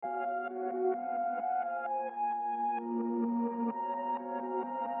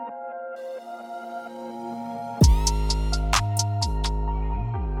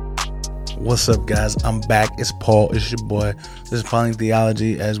What's up, guys? I'm back. It's Paul. It's your boy. This is Finding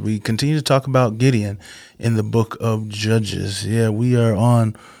Theology as we continue to talk about Gideon in the book of Judges. Yeah, we are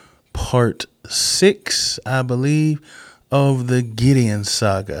on part 6, I believe, of the Gideon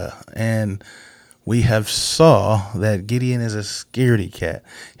saga. And we have saw that Gideon is a scaredy cat.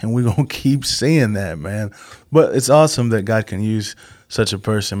 And we're going to keep saying that, man. But it's awesome that God can use such a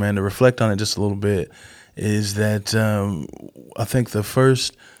person, man. To reflect on it just a little bit is that I think the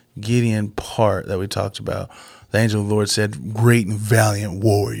first Gideon part that we talked about, the angel of the Lord said, great and valiant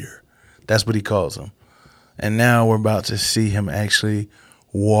warrior. That's what he calls him. And now we're about to see him actually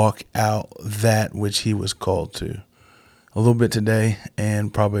walk out that which he was called to. A little bit today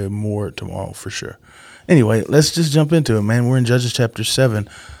and probably more tomorrow for sure. Anyway, let's just jump into it, man. We're in Judges chapter 7,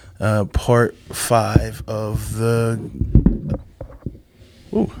 part 5 of the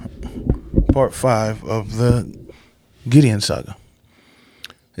Gideon saga.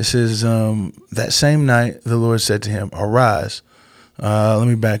 It says, that same night the Lord said to him, arise. Let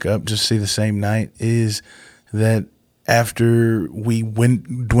me back up. Just see the same night is that after we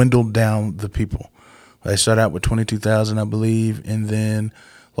dwindled down the people. They started out with 22,000, I believe, and then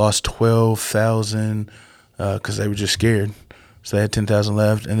lost 12,000 because they were just scared. So they had 10,000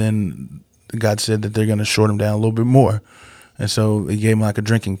 left. And then God said that they're going to short them down a little bit more. And so he gave him like a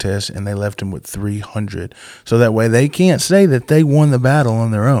drinking test, and they left him with 300. So that way they can't say that they won the battle on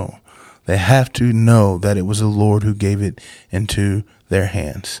their own. They have to know that it was the Lord who gave it into their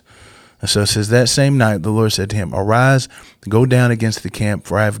hands. And so it says, that same night the Lord said to him, arise, go down against the camp,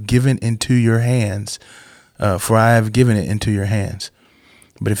 for I have given it into your hands. But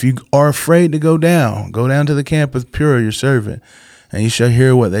if you are afraid to go down to the camp with Purah your servant, and you shall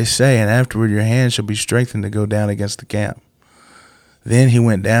hear what they say, and afterward your hand shall be strengthened to go down against the camp. Then he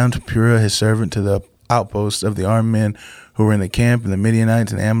went down to Purah his servant to the outposts of the armed men who were in the camp, and the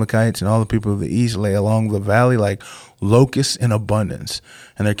Midianites and the Amalekites and all the people of the east lay along the valley like locusts in abundance,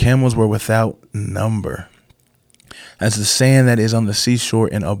 and their camels were without number, as the sand that is on the seashore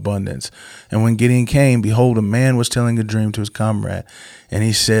in abundance. And when Gideon came, behold, a man was telling a dream to his comrade, and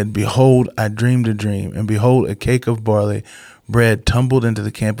he said, behold, I dreamed a dream, and behold, a cake of barley bread tumbled into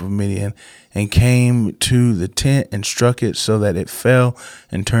the camp of Midian and came to the tent and struck it so that it fell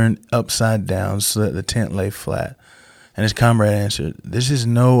and turned upside down so that the tent lay flat. And his comrade answered, this is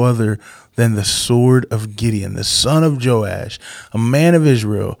no other than the sword of Gideon, the son of Joash, a man of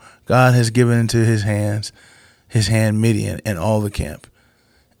Israel. God has given into his hand Midian and all the camp.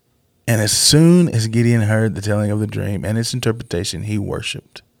 And as soon as Gideon heard the telling of the dream and its interpretation, he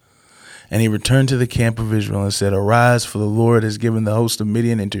worshipped. And he returned to the camp of Israel and said, arise, for the Lord has given the host of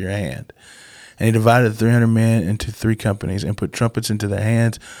Midian into your hand. And he divided 300 men into 3 companies and put trumpets into the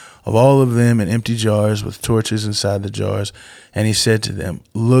hands of all of them and empty jars with torches inside the jars. And he said to them,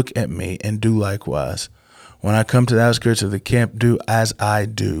 look at me and do likewise. When I come to the outskirts of the camp, do as I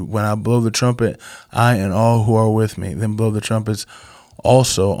do. When I blow the trumpet, I and all who are with me, then blow the trumpets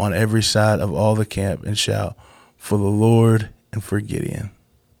also on every side of all the camp and shout for the Lord and for Gideon.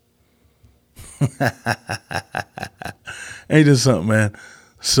 Ain't this something, man?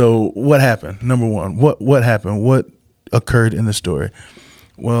 So what happened? Number one, what happened? What occurred in the story?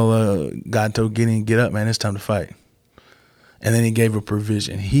 Well, God told Gideon, get up, man. It's time to fight. And then he gave a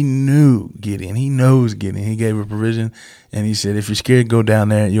provision. He knew Gideon. He knows Gideon. He gave a provision, and he said, if you're scared, go down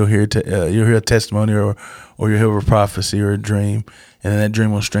there. You'll hear a testimony or you'll hear a prophecy or a dream, and then that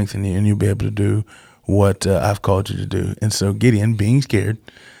dream will strengthen you, and you'll be able to do what I've called you to do. And so Gideon, being scared,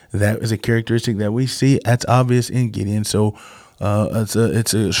 that is a characteristic that we see. That's obvious in Gideon. So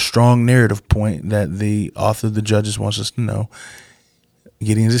it's a strong narrative point that the author of the Judges wants us to know.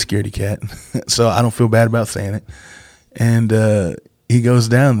 Gideon's a scaredy cat, so I don't feel bad about saying it. And he goes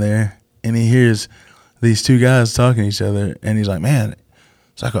down there, and he hears these 2 guys talking to each other, and he's like, man,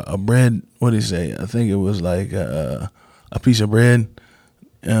 it's like a bread. What did he say? I think it was like a piece of bread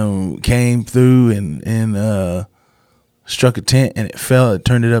came through and struck a tent, and it fell. It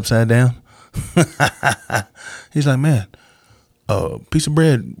turned it upside down. He's like, man, a piece of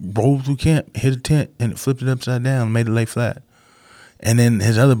bread rolled through camp, hit a tent, and it flipped it upside down, made it lay flat. And then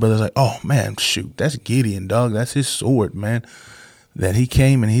his other brother's like, oh, man, shoot, that's Gideon, dog. That's his sword, man, that he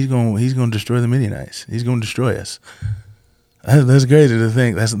came and he's going to destroy the Midianites. He's going to destroy us. That's crazy to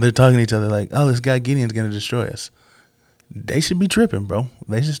think. They're talking to each other like, oh, this guy Gideon's going to destroy us. They should be tripping, bro.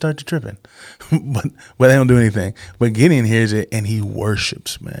 They should start to tripping. but they don't do anything. But Gideon hears it, and he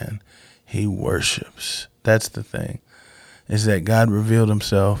worships, man. He worships. That's the thing, is that God revealed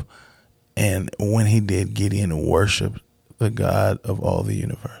himself, and when he did, Gideon worshiped the God of all the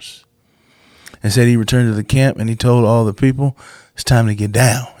universe. And said he returned to the camp, and he told all the people, it's time to get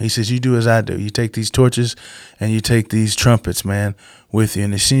down. He says, you do as I do. You take these torches and you take these trumpets, man, with you.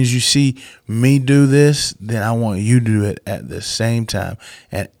 And as soon as you see me do this, then I want you to do it at the same time.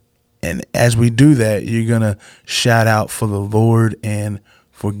 And as we do that, you're going to shout out for the Lord and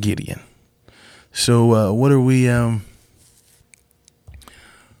for Gideon. So what do we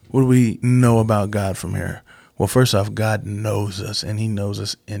know about God from here? Well, first off, God knows us, and he knows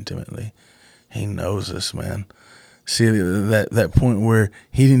us intimately. He knows us, man. See, that point where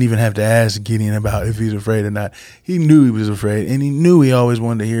he didn't even have to ask Gideon about if he's afraid or not. He knew he was afraid, and he knew he always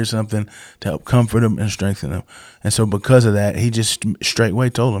wanted to hear something to help comfort him and strengthen him. And so because of that, he just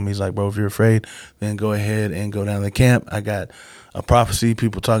straightway told him, he's like, bro, if you're afraid, then go ahead and go down to the camp. I got a prophecy,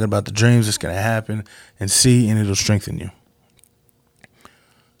 people talking about the dreams that's going to happen, and see, and it'll strengthen you.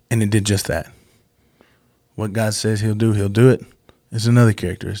 And it did just that. What God says he'll do it. It's another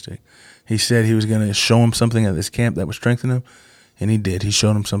characteristic. He said he was going to show him something at this camp that would strengthen him, and he did. He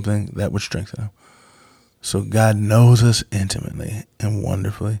showed him something that would strengthen him. So God knows us intimately and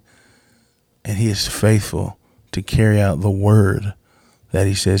wonderfully, and he is faithful to carry out the word that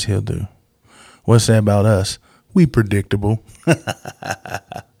he says he'll do. What's that about us? We predictable.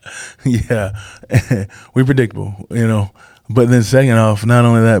 Yeah, we predictable, But then second off, not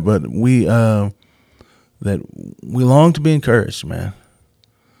only that, but we long to be encouraged, man.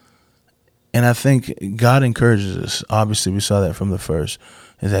 And I think God encourages us. Obviously, we saw that from the first,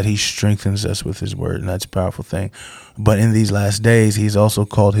 is that he strengthens us with his word, and that's a powerful thing. But in these last days, he's also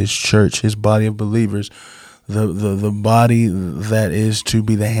called his church, his body of believers, the body that is to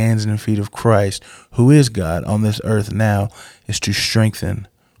be the hands and feet of Christ, who is God on this earth now, is to strengthen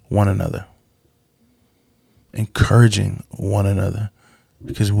one another, encouraging one another,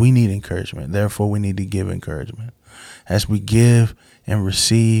 because we need encouragement. Therefore, we need to give encouragement. As we give and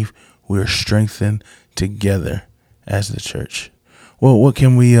receive, we are strengthened together as the church. Well, what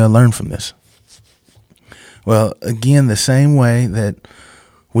can we learn from this? Well, again, the same way that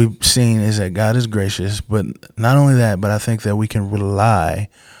we've seen is that God is gracious, but not only that, but I think that we can rely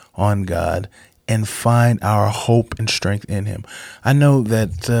on God and find our hope and strength in him. I know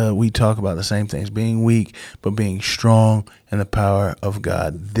that we talk about the same things, being weak, but being strong in the power of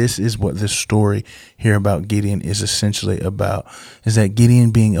God. This is what this story here about Gideon is essentially about, is that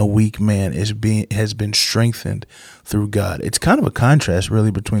Gideon, being a weak man, has been strengthened through God. It's kind of a contrast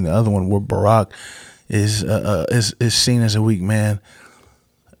really between the other one, where Barak is seen as a weak man,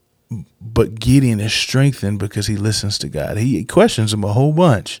 but Gideon is strengthened because he listens to God. He questions him a whole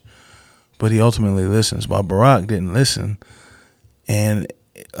bunch, but he ultimately listens. While Barak didn't listen, and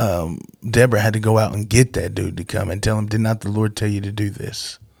Deborah had to go out and get that dude to come and tell him, did not the Lord tell you to do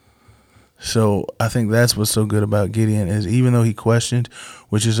this? So I think that's what's so good about Gideon, is even though he questioned,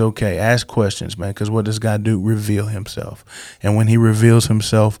 which is okay, ask questions, man, because what does God do? Reveal himself. And when he reveals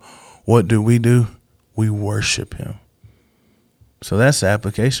himself, what do? We worship him. So that's the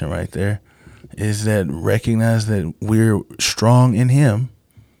application right there, is that recognize that we're strong in him.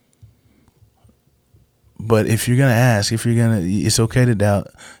 But if you're going to ask, it's okay to doubt.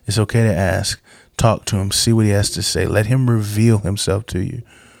 It's okay to ask. Talk to him. See what he has to say. Let him reveal himself to you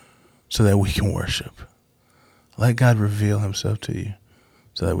so that we can worship. Let God reveal himself to you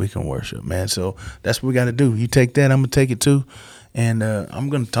so that we can worship, man. So that's what we got to do. You take that, I'm going to take it too. And I'm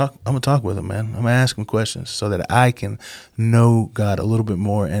going to talk with him, man. I'm going to ask him questions so that I can know God a little bit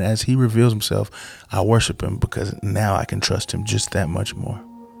more. And as he reveals himself, I worship him, because now I can trust him just that much more.